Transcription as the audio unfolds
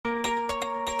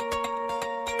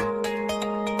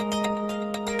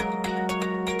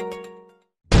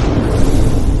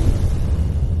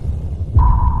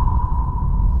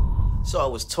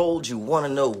was told you want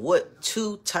to know what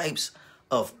two types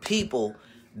of people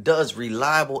does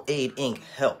Reliable Aid Inc.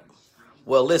 help.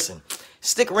 Well, listen,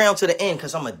 stick around to the end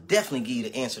because I'm going to definitely give you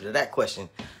the answer to that question.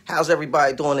 How's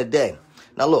everybody doing today?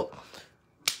 Now, look,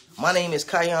 my name is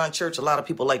Kion Church. A lot of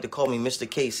people like to call me Mr.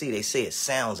 KC. They say it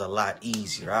sounds a lot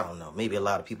easier. I don't know. Maybe a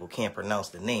lot of people can't pronounce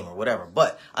the name or whatever.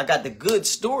 But I got the good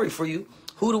story for you.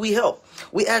 Who do we help?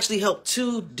 We actually help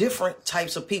two different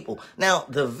types of people. Now,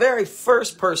 the very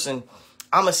first person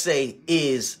I'm going to say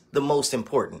is the most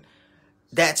important.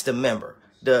 That's the member.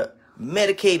 The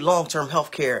Medicaid long-term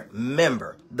health care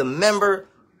member. The member,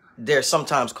 they're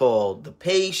sometimes called the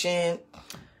patient.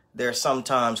 They're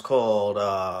sometimes called,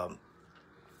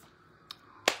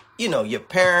 your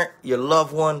parent, your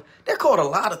loved one. They're called a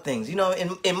lot of things.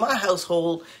 In my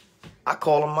household, I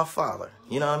call him my father.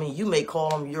 You know what I mean? You may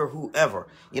call him your whoever.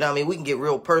 You know what I mean? We can get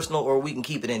real personal or we can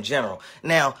keep it in general.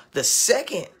 Now, the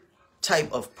second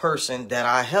type of person that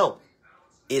I help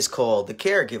is called the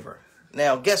caregiver.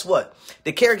 Now, guess what?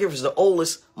 The caregiver is the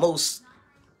oldest, most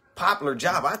popular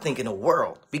job, I think, in the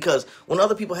world. Because when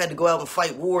other people had to go out and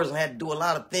fight wars and had to do a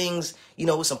lot of things,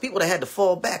 with some people that had to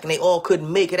fall back and they all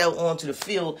couldn't make it out onto the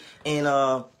field and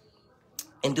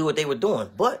do what they were doing.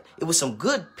 But it was some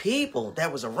good people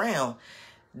that was around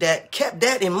that kept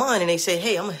that in mind, and they say,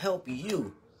 hey, I'm going to help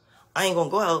you. I ain't going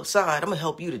to go outside. I'm going to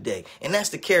help you today. And that's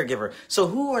the caregiver. So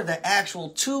who are the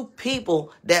actual two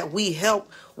people that we help?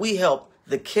 We help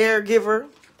the caregiver,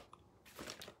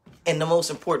 and the most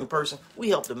important person, we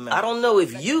help the member. I don't know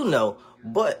if you know,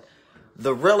 but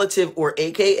the relative, or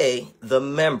AKA the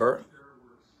member,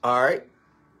 all right,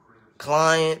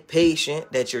 client, patient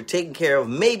that you're taking care of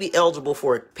may be eligible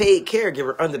for a paid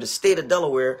caregiver under the state of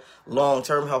Delaware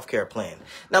long-term health care plan.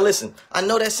 Now listen, I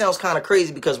know that sounds kind of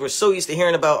crazy because we're so used to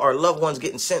hearing about our loved ones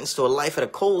getting sentenced to a life at a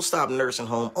cold stop nursing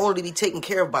home only to be taken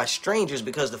care of by strangers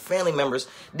because the family members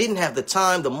didn't have the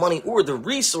time, the money, or the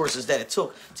resources that it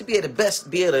took to be able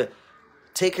to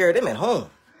take care of them at home,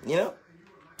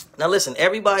 Now listen,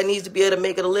 everybody needs to be able to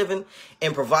make it a living,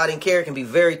 and providing care can be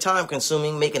very time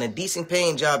consuming, making a decent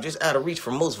paying job just out of reach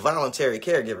for most voluntary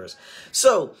caregivers.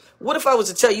 So what if I was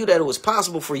to tell you that it was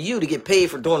possible for you to get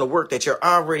paid for doing the work that you're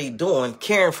already doing,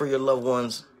 caring for your loved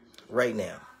ones right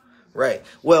now? Right.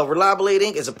 Well, Reliable Aid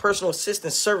Inc. is a personal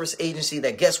assistance service agency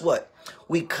that, guess what?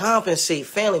 We compensate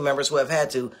family members who have had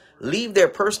to leave their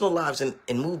personal lives and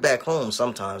move back home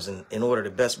sometimes in order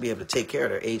to best be able to take care of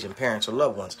their aging parents or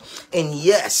loved ones. And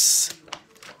yes,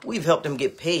 we've helped them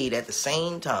get paid at the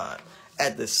same time.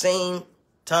 At the same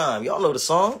time. Y'all know the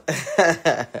song?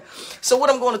 So what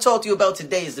I'm going to talk to you about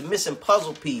today is the missing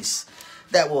puzzle piece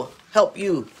that will help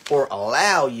you or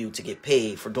allow you to get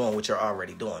paid for doing what you're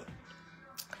already doing.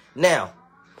 Now,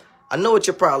 I know what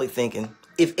you're probably thinking.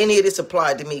 If any of this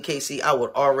applied to me, KC, I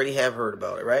would already have heard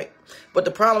about it, right? But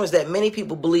the problem is that many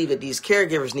people believe that these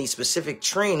caregivers need specific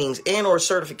trainings and or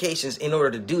certifications in order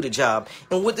to do the job.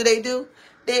 And what do?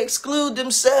 They exclude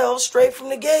themselves straight from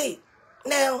the gate.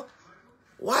 Now,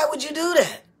 why would you do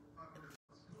that?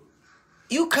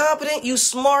 You competent, you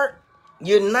smart,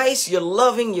 you're nice, you're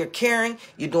loving, you're caring,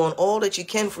 you're doing all that you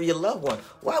can for your loved one.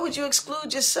 Why would you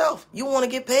exclude yourself? You want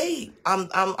to get paid.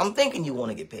 I'm thinking you want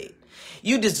to get paid.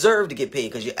 You deserve to get paid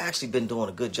because you've actually been doing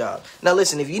a good job. Now,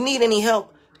 listen, if you need any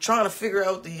help trying to figure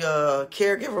out the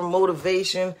caregiver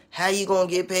motivation, how you going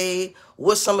to get paid,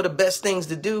 what's some of the best things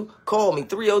to do, call me,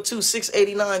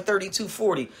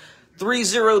 302-689-3240.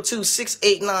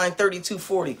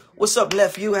 302-689-3240. What's up,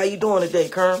 nephew? How you doing today,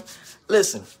 Kerm?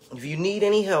 Listen, if you need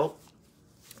any help,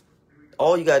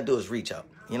 all you got to do is reach out.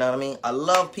 You know what I mean? I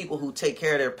love people who take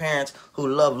care of their parents, who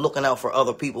love looking out for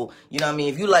other people. You know what I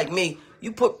mean? If you like me,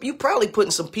 you probably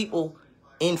putting some people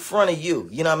in front of you.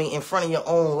 You know what I mean? In front of your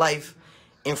own life,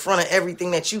 in front of everything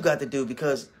that you got to do.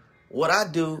 Because what I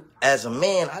do as a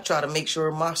man, I try to make sure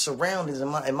my surroundings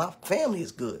and my family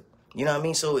is good. You know what I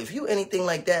mean? So if you anything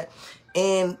like that,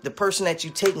 and the person that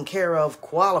you're taking care of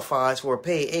qualifies for a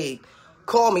paid aid,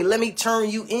 call me. Let me turn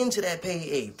you into that paid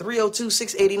aid.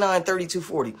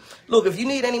 302-689-3240. Look, if you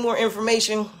need any more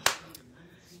information,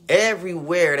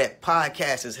 everywhere that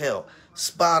podcast is held,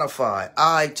 Spotify,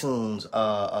 iTunes,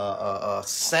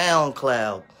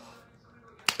 SoundCloud,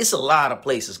 it's a lot of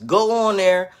places. Go on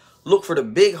there, look for the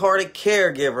Big-Hearted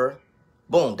Caregiver.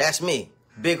 Boom, that's me.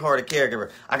 Big-Hearted Caregiver.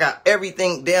 I got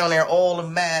everything down there, all the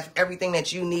math, everything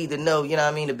that you need to know, you know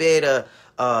what I mean, to be able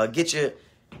to get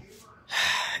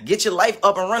your life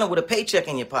up and running with a paycheck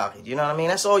in your pocket. You know what I mean?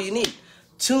 That's all you need.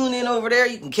 Tune in over there.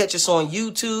 You can catch us on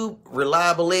YouTube,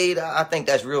 Reliable Aid. I think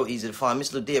that's real easy to find.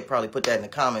 Miss Ludia probably put that in the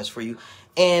comments for you.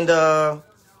 And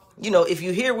if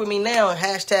you're here with me now,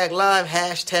 hashtag live,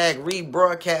 hashtag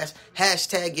rebroadcast,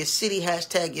 hashtag your city,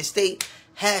 hashtag your state,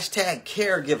 hashtag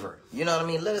caregiver. You know what I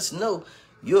mean? Let us know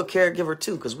you're a caregiver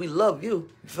too, because we love you.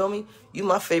 You feel me? You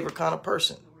my favorite kind of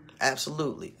person.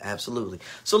 Absolutely. Absolutely.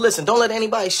 So listen, don't let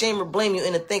anybody shame or blame you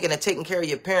into thinking that taking care of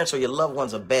your parents or your loved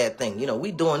ones is a bad thing.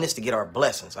 We doing this to get our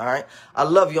blessings, all right? I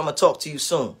love you. I'm going to talk to you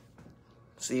soon.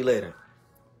 See you later.